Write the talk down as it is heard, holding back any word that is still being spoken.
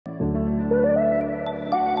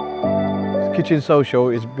Kitchen Social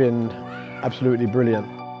has been absolutely brilliant.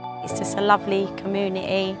 It's just a lovely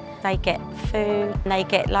community. They get food, they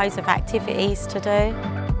get loads of activities to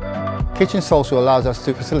do. Kitchen Social allows us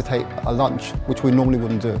to facilitate a lunch, which we normally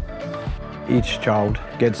wouldn't do. Each child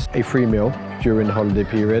gets a free meal during the holiday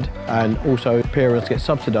period, and also parents get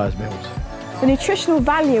subsidised meals. The nutritional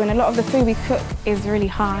value in a lot of the food we cook is really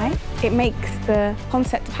high. It makes the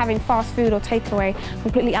concept of having fast food or takeaway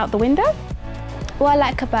completely out the window. What I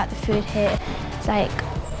like about the food here is like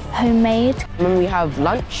homemade. When we have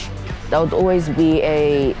lunch, there would always be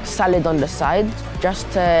a salad on the side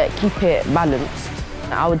just to keep it balanced.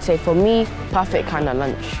 I would say for me, perfect kind of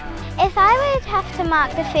lunch. If I would have to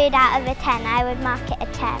mark the food out of a 10, I would mark it a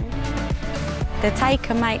 10. The take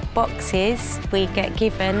and make boxes we get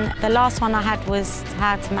given. The last one I had was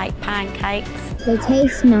how to make pancakes. They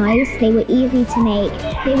taste nice, they were easy to make,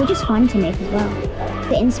 they were just fun to make as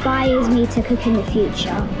well. It inspires me to cook in the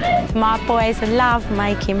future. My boys love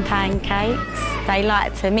making pancakes. They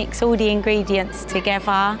like to mix all the ingredients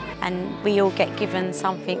together and we all get given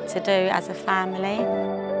something to do as a family.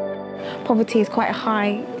 Poverty is quite a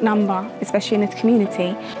high number, especially in this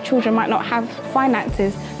community. Children might not have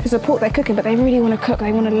finances to support their cooking, but they really want to cook,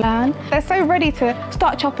 they want to learn. They're so ready to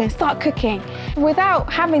start chopping, start cooking.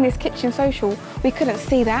 Without having this kitchen social, we couldn't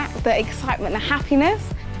see that, the excitement, the happiness,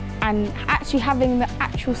 and actually having the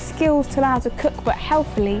actual skills to learn how to cook, but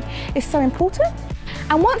healthily, is so important.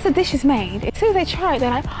 And once a dish is made, as soon as they try it, they're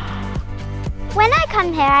like, When I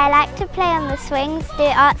come here, I like to play on the swings, do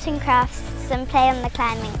arts and crafts, and play on the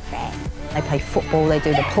climbing frame. They play football, they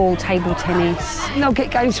do the pool, table tennis. They'll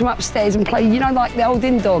get games from upstairs and play, you know, like the old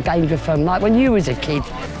indoor games with them, like when you was a kid.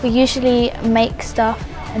 We usually make stuff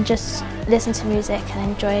and just listen to music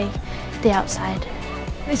and enjoy the outside.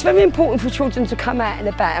 It's very important for children to come out and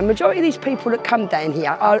about, and the majority of these people that come down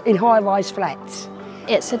here are in high-rise flats.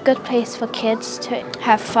 It's a good place for kids to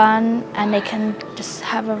have fun and they can just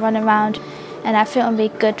have a run around, and I feel it would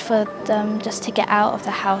be good for them just to get out of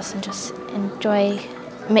the house and just enjoy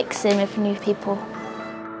mixing with new people.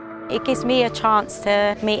 It gives me a chance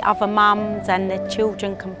to meet other mums and the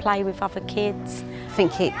children can play with other kids. I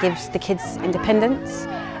think it gives the kids independence,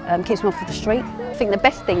 keeps them off of the street. I think the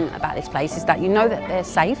best thing about this place is that you know that they're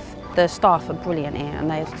safe. The staff are brilliant here and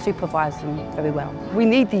they supervise them very well. We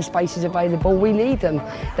need these spaces available, we need them.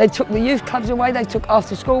 They took the youth clubs away, they took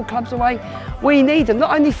after school clubs away. We need them,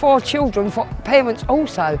 not only for children, for parents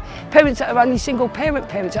also. Parents that are only single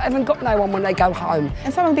parents that haven't got no one when they go home.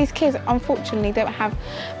 And some of these kids, unfortunately, don't have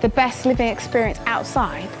the best living experience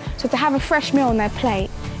outside. So to have a fresh meal on their plate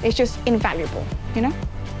is just invaluable, you know?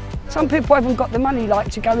 Some people haven't got the money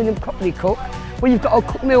like to go in and properly cook. Well, you've got a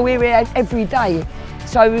cook meal here every day,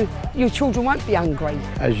 so your children won't be hungry.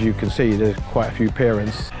 As you can see, there's quite a few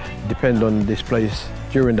parents depend on this place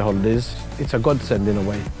during the holidays. It's a godsend in a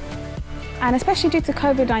way. And especially due to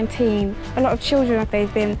COVID-19, a lot of children,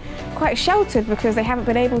 they've been quite sheltered because they haven't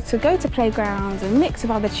been able to go to playgrounds and mix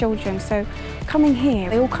with other children. So coming here,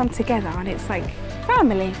 they all come together and it's like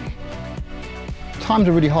family. Times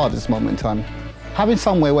are really hard at this moment in time. Having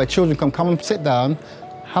somewhere where children can come and sit down,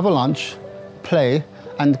 have a lunch, play,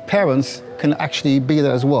 and parents can actually be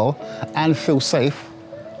there as well and feel safe,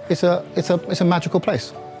 it's a magical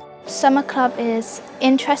place. Summer Club is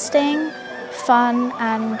interesting, fun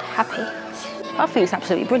and happy. I think it's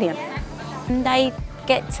absolutely brilliant. And they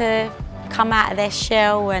get to come out of their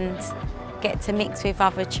shell and get to mix with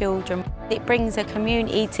other children. It brings a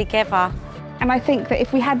community together. And I think that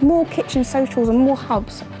if we had more kitchen socials and more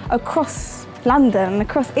hubs across London and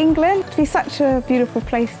across England, it would be such a beautiful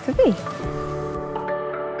place to be.